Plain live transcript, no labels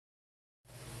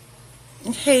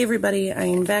Hey everybody, I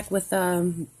am back with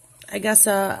I guess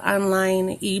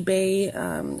online eBay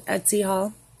Etsy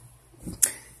haul.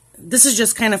 This is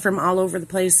just kind of from all over the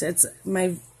place. It's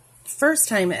my first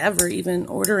time ever even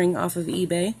ordering off of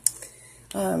eBay.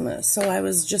 So I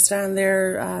was just on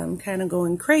there kind of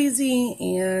going crazy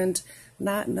and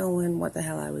not knowing what the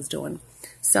hell I was doing.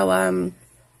 So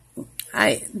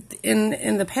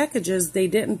in the packages they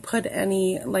didn't put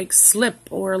any like slip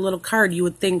or a little card. You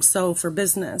would think so for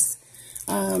business.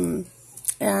 And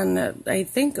I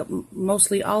think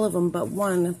mostly all of them but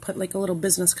one put like a little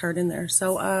business card in there.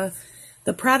 So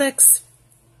the products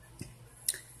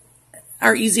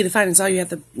are easy to find. It's all you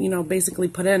have to, basically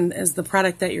put in is the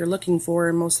product that you're looking for,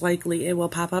 and most likely it will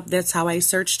pop up. That's how I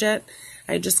searched it.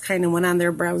 I just kind of went on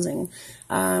there browsing.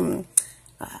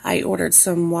 I ordered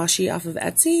some washi off of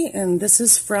Etsy, and this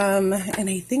is from, and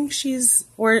I think she's,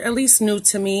 or at least new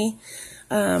to me,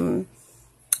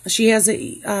 she has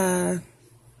a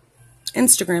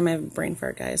Instagram. I have a brain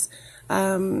fart, guys.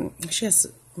 She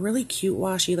has really cute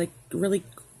washi, like really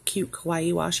cute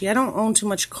kawaii washi. I don't own too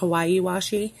much kawaii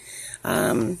washi.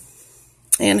 And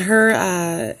her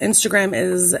Instagram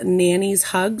is Nanny's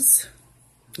Hugs.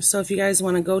 So if you guys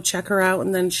want to go check her out,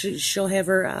 and then she'll have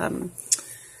her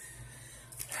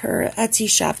her Etsy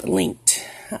shop linked.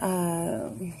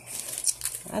 I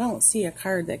don't see a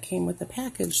card that came with the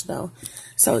package though.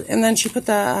 So, and then she put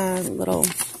the little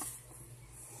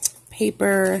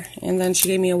paper, and then she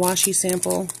gave me a washi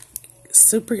sample.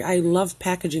 Super, I love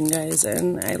packaging, guys,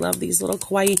 and I love these little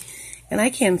kawaii, and I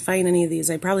can't find any of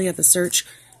these. I probably have to search,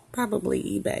 probably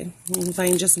eBay. You can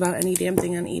find just about any damn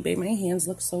thing on eBay. My hands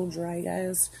look so dry,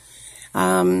 guys.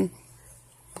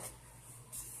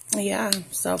 Yeah,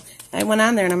 so I went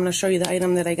on there, and I'm going to show you the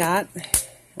item that I got.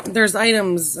 There's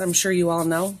items, I'm sure you all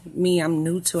know. Me, I'm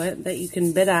new to it, that you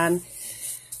can bid on.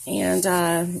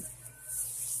 And,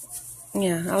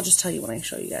 yeah, I'll just tell you when I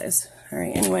show you guys. All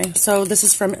right, anyway, so this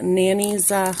is from Nanny's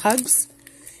Hugs.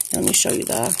 Let me show you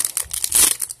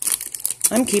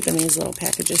I'm keeping these little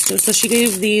packages too. So she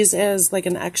gave these as like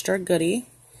an extra goodie.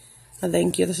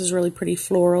 Thank you. This is really pretty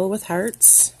floral with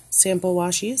hearts. Sample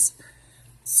washies.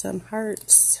 Some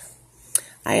hearts.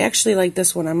 I actually like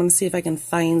this one. I'm going to see if I can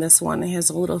find this one. It has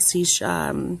a little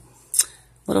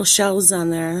little shells on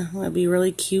there. That'd be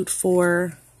really cute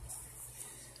for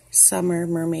summer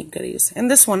mermaid goodies.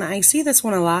 And this one, I see this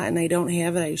one a lot and I don't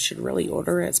have it. I should really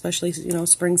order it, especially,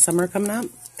 spring, summer coming up.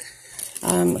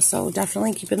 So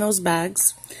definitely keeping those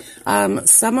bags.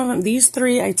 Some of them, these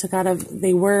three I took out of,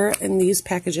 they were in these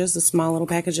packages, the small little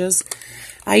packages.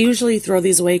 I usually throw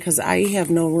these away because I have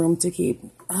no room to keep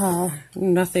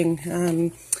nothing.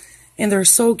 And they're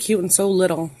so cute and so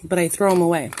little, but I throw them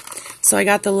away. So I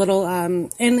got the little,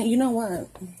 and you know what?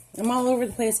 I'm all over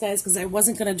the place, guys, because I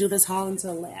wasn't going to do this haul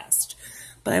until last.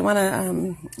 But I want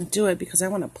to do it because I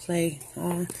want to play.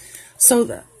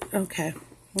 Okay,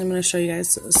 I'm going to show you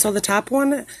guys. So the top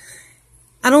one,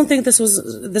 I don't think this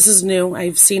is new.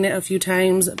 I've seen it a few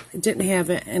times. I didn't have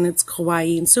it, and it's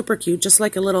kawaii and super cute, just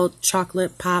like a little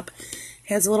chocolate pop.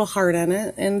 Has a little heart on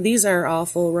it, and these are all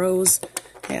full rows.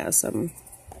 Yeah, some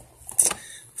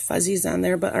fuzzies on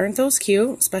there, but aren't those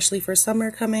cute, especially for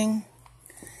summer coming?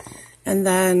 And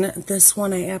then this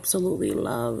one I absolutely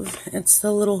love. It's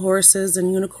the little horses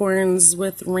and unicorns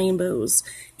with rainbows.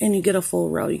 And you get a full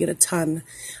row. You get a ton.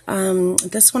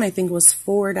 This one I think was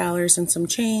 $4 and some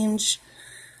change.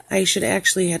 I should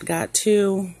actually have got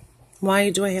two. Why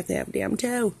do I have to have damn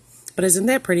two? But isn't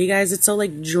that pretty, guys? It's so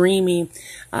like dreamy.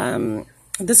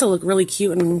 This will look really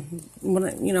cute and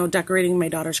when decorating my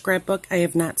daughter's scrapbook. I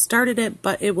have not started it,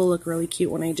 but it will look really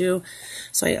cute when I do.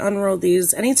 So I unrolled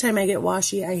these. Anytime I get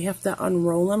washi, I have to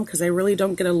unroll them because I really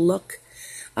don't get a look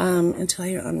until I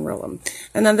unroll them.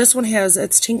 And then this one it's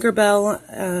Tinkerbell.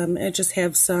 It just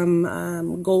has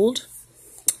some gold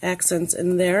accents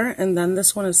in there. And then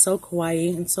this one is so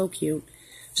kawaii and so cute,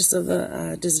 just of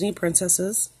the Disney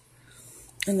princesses.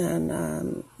 And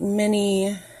then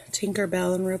mini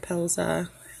Tinkerbell and Rapunzel.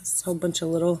 Has a whole bunch of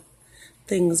little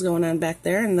things going on back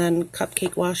there. And then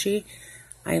cupcake washi.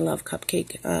 I love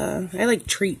cupcake. I like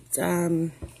treats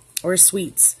or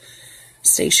sweets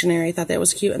stationery. I thought that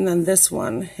was cute. And then this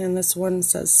one. And this one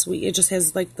says sweet. It just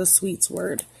has like the sweets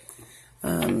word.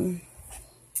 It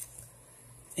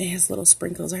has little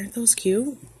sprinkles. Aren't those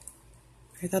cute?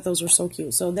 I thought those were so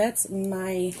cute. So that's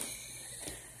my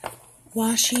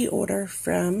washi order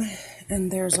from, and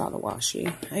there's all the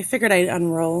washi. I figured I'd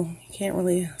unroll. You can't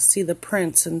really see the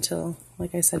prints until,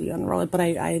 like I said, you unroll it, but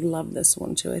I love this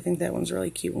one too. I think that one's really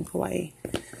cute and kawaii.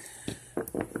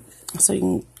 So you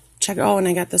can check. Oh, and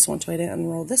I got this one too. I didn't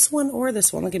unroll this one or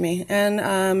this one. Look at me.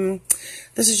 And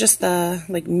this is just the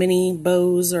like mini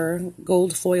bows or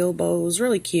gold foil bows.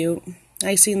 Really cute.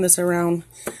 I've seen this around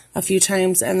a few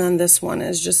times. And then this one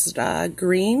is just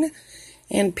green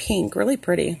and pink. Really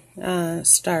pretty.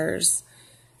 Stars.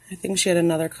 I think she had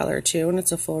another color too, and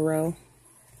it's a full row.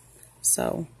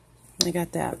 So I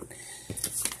got that.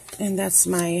 And that's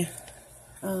my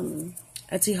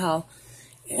Etsy haul.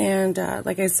 And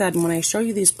like I said, when I show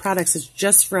you these products, it's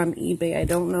just from eBay. I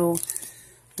don't know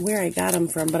where I got them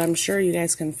from, but I'm sure you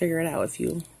guys can figure it out if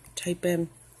you type in.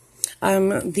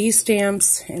 These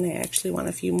stamps, and I actually want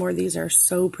a few more. These are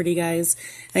so pretty, guys.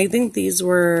 I think these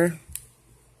were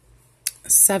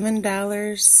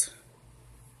 $7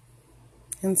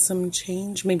 and some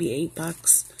change, maybe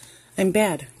 $8. I'm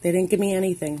bad. They didn't give me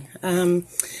anything.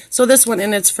 So this one,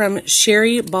 and it's from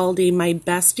Sherry Baldy, My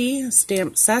Bestie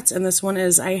stamp sets, and this one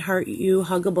is I Heart You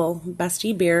Huggable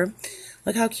Bestie Bear.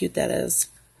 Look how cute that is.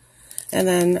 And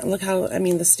then look how, I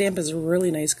mean, the stamp is a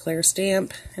really nice clear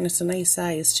stamp, and it's a nice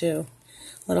size too.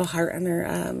 Little heart on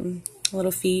her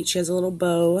little feet. She has a little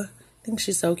bow. I think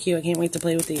she's so cute. I can't wait to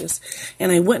play with these.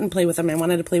 And I wouldn't play with them. I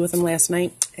wanted to play with them last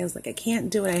night. I was like, I can't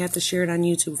do it. I have to share it on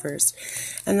YouTube first.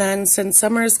 And then since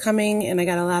summer is coming and I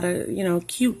got a lot of, you know,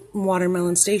 cute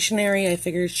watermelon stationery, I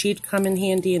figured she'd come in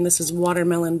handy. And this is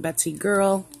Watermelon Betsy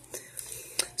Girl.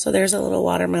 So there's a little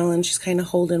watermelon. She's kind of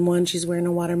holding one. She's wearing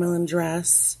a watermelon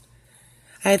dress.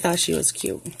 I thought she was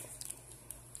cute.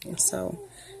 So,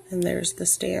 and there's the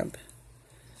stamp.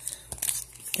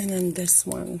 And then this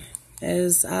one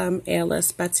is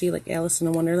Alice, Betsy, like Alice in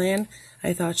the Wonderland.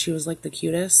 I thought she was like the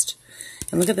cutest.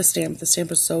 And look at the stamp. The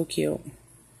stamp is so cute.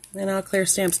 And all clear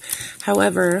stamps.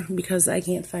 However, because I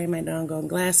can't find my doggone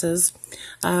glasses,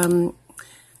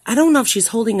 I don't know if she's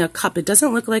holding a cup. It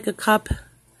doesn't look like a cup.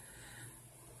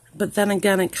 But then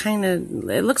again,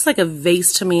 it looks like a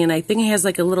vase to me. And I think it has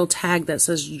like a little tag that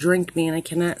says drink me. And I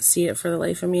cannot see it for the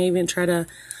life of me. I even tried to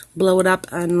blow it up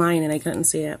online and I couldn't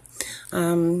see it.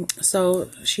 So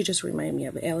she just reminded me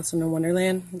of Alice in the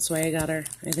Wonderland. That's why I got her.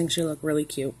 I think she looked really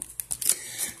cute.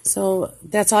 So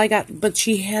that's all I got. But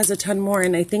she has a ton more.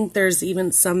 And I think there's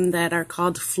even some that are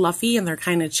called Fluffy. And they're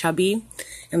kind of chubby.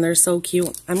 And they're so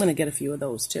cute. I'm going to get a few of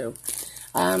those too.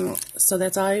 So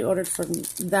that's all I ordered from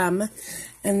them.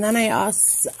 And then I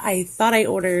thought I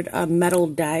ordered a metal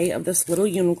die of this little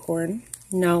unicorn.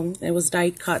 No, it was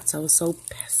die cuts. I was so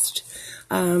pissed.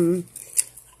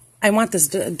 I want this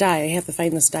die. I have to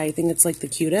find this die. I think it's like the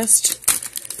cutest.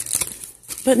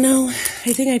 But no,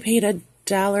 I think I paid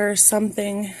 $1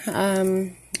 something.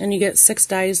 And you get 6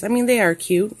 dies. I mean, they are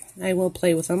cute. I will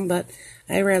play with them, but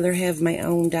I'd rather have my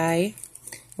own die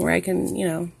where I can, you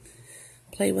know,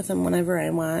 play with them whenever I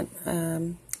want.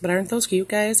 But aren't those cute,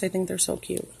 guys? I think they're so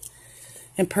cute.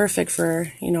 And perfect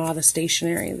for, you know, all the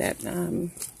stationery that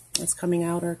that's coming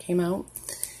out or came out.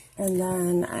 And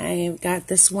then I got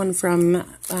this one from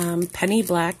Penny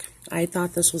Black. I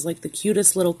thought this was like the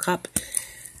cutest little cup.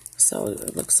 So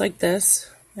it looks like this.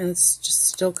 And it's just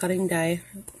still cutting die.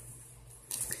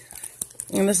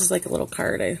 And this is like a little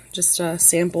card. Just a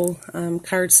sample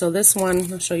card. So this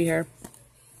one, I'll show you here.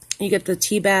 You get the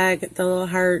tea bag, the little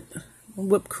heart,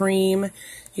 whipped cream.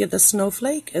 You get the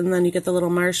snowflake. And then you get the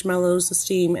little marshmallows, the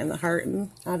steam, and the heart.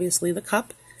 And obviously the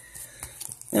cup.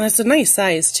 And it's a nice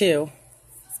size too.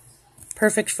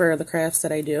 Perfect for the crafts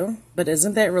that I do. But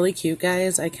isn't that really cute,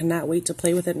 guys? I cannot wait to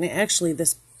play with it. And actually,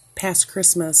 this past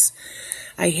Christmas,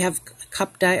 I have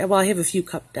cup die. Well, I have a few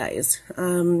cup dies.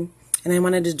 And I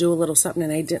wanted to do a little something,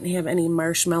 and I didn't have any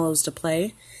marshmallows to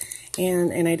play.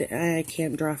 And I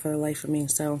can't draw for the life of me,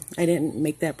 so I didn't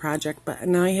make that project. But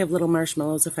now I have little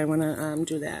marshmallows if I want to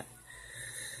do that.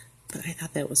 But I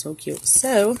thought that was so cute.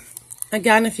 So,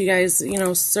 again, if you guys, you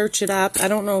know, search it up. I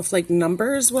don't know if, like,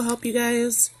 numbers will help you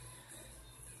guys.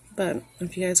 But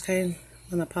if you guys kind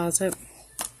of want to pause it,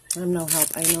 I'm no help,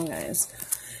 I know, guys.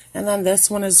 And then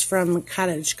this one is from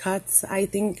Cottage Cuts. I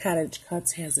think Cottage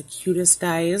Cuts has the cutest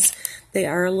dies. They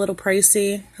are a little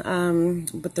pricey,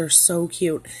 but they're so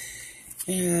cute.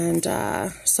 And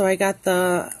so I got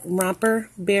the Romper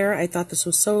Bear. I thought this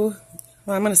was so,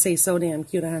 well, I'm going to say so damn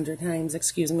cute 100 times.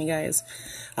 Excuse me, guys.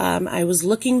 I was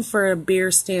looking for a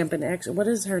bear stamp, and actually, what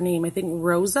is her name? I think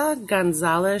Rosa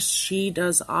Gonzalez. She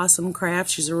does awesome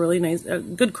crafts. She's a really nice,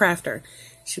 good crafter.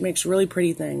 She makes really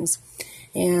pretty things.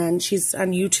 And she's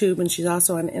on YouTube, and she's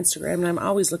also on Instagram, and I'm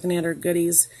always looking at her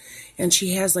goodies. And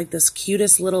she has, like, this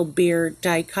cutest little bear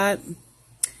die cut.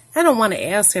 I don't want to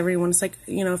ask everyone. It's like,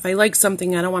 you know, if I like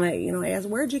something, I don't want to, you know, ask,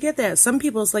 where'd you get that? Some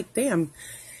people, it's like, damn,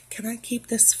 can I keep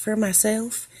this for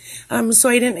myself? So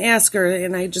I didn't ask her,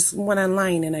 and I just went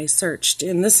online and I searched.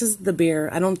 And this is the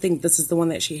bear. I don't think this is the one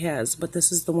that she has, but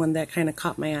this is the one that kind of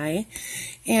caught my eye.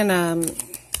 And,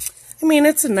 I mean,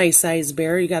 it's a nice size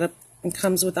bear. You gotta, it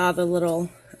comes with all the little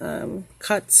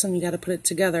cuts, and you gotta put it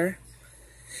together.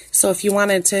 So if you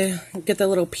wanted to get the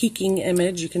little peeking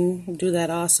image, you can do that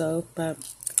also. But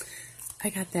I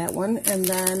got that one. And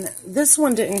then this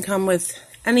one didn't come with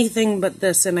anything but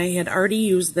this, and I had already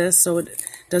used this, so it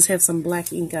does have some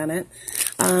black ink on it.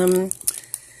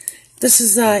 This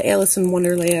is Alice in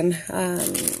Wonderland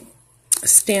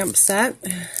stamp set,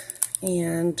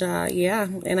 and yeah,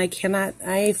 and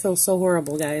I feel so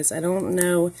horrible, guys. I don't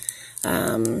know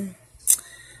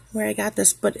where I got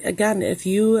this, but again, if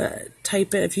you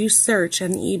type it, if you search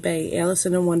on eBay Alice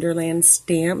in Wonderland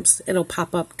stamps, it'll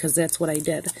pop up, because that's what I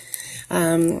did.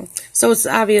 So it's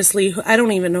obviously, I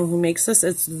don't even know who makes this.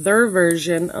 It's their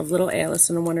version of Little Alice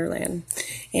in Wonderland.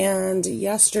 And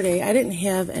yesterday, I didn't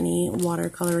have any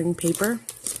watercoloring paper,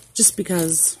 just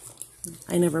because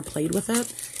I never played with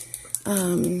it.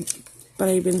 But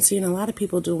I've been seeing a lot of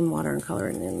people doing water and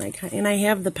coloring, and I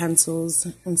have the pencils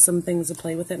and some things to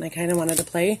play with it, and I kind of wanted to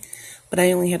play, but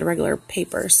I only had regular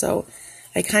paper, so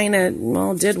I kind of,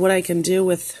 well, did what I can do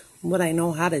with what I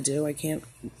know how to do. I can't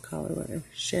color or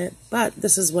shit, but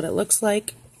this is what it looks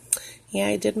like. Yeah,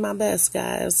 I did my best,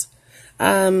 guys.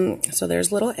 So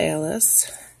there's little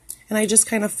Alice, and I just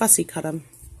kind of fussy cut them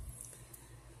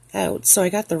out. So I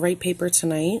got the right paper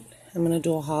tonight. I'm going to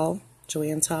do a haul,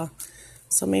 Joann's haul,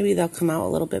 so maybe they'll come out a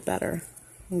little bit better.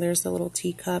 And there's the little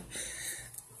teacup.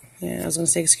 Yeah, I was going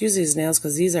to say, excuse these nails,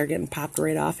 because these are getting popped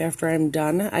right off after I'm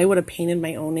done. I would have painted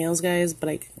my own nails, guys, but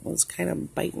I was kind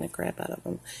of biting the crap out of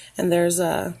them. And there's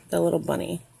the little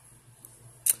bunny.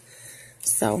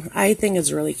 So I think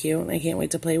it's really cute, and I can't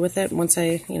wait to play with it once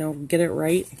I, get it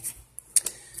right.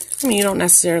 I mean, you don't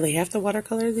necessarily have to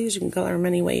watercolor these. You can color them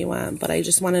any way you want, but I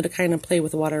just wanted to kind of play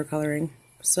with watercoloring.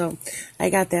 So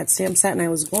I got that stamp set, and I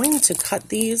was going to cut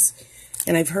these.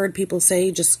 And I've heard people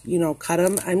say, just, cut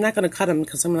them. I'm not going to cut them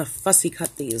because I'm going to fussy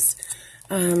cut these.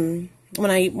 When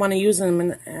I want to use them,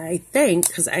 and I think,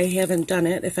 because I haven't done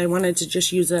it, if I wanted to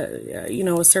just use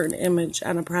a certain image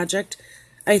on a project,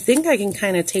 I think I can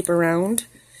kind of tape around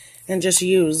and just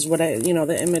use what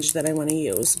the image that I want to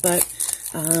use. But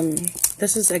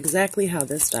this is exactly how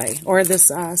this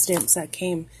stamp set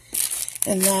came.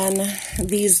 And then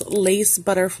these lace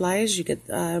butterflies, you get,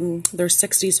 they're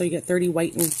 60, so you get 30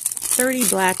 white and 30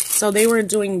 black. So they were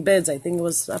doing bids. I think it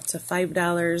was up to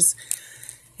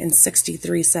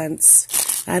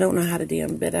 $5.63. I don't know how to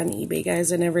damn bid on eBay,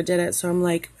 guys. I never did it. So I'm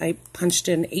like, I punched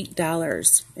in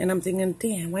 $8. And I'm thinking,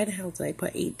 damn, why the hell did I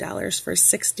put $8 for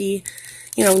 60,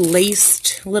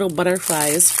 laced little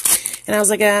butterflies? And I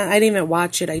was like, I didn't even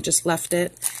watch it. I just left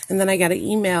it. And then I got an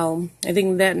email, I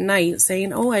think that night,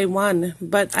 saying, oh, I won.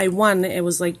 But I won. It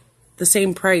was like the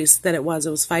same price that it was. It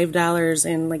was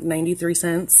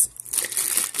 $5.93.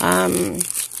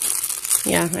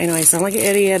 Yeah, I know I sound like an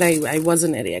idiot. I was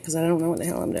an idiot because I don't know what the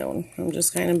hell I'm doing. I'm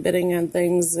just kind of bidding on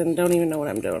things and don't even know what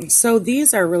I'm doing. So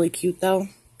these are really cute, though.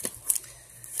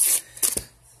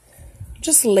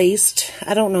 Just laced.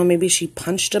 I don't know, maybe she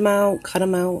punched them out, cut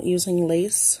them out using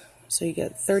lace. So you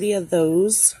get 30 of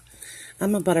those.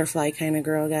 I'm a butterfly kind of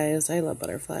girl, guys. I love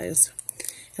butterflies.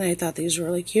 And I thought these were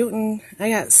really cute. And I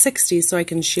got 60 so I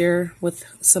can share with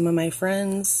some of my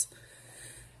friends.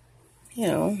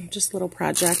 Just little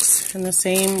projects. And the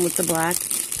same with the black.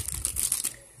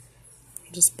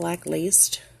 Just black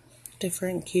laced.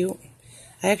 Different, cute.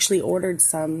 I actually ordered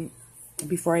some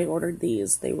before I ordered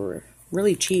these. They were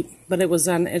really cheap. But it was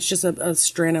it's just a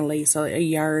strand of lace, a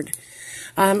yard.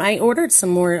 I ordered some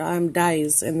more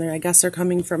dyes, and I guess they're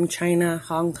coming from China,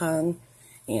 Hong Kong,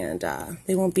 and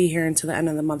they won't be here until the end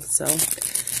of the month, so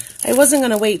I wasn't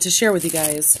going to wait to share with you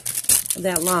guys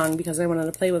that long because I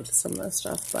wanted to play with some of this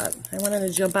stuff, but I wanted to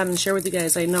jump on and share with you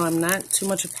guys. I know I'm not too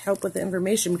much of help with the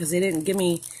information because they didn't give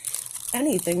me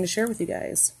anything to share with you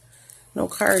guys. No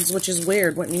cards, which is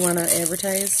weird. Wouldn't you want to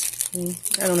advertise?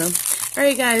 I don't know.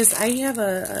 Alright guys, I have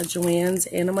a Joann's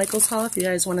and a Michael's haul if you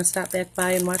guys want to stop back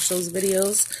by and watch those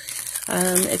videos.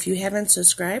 If you haven't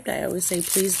subscribed, I always say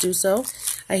please do so.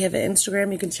 I have an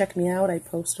Instagram, you can check me out. I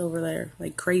post over there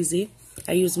like crazy.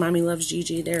 I use Mommy Loves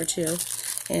Gigi there too.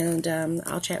 And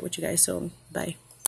I'll chat with you guys soon. Bye.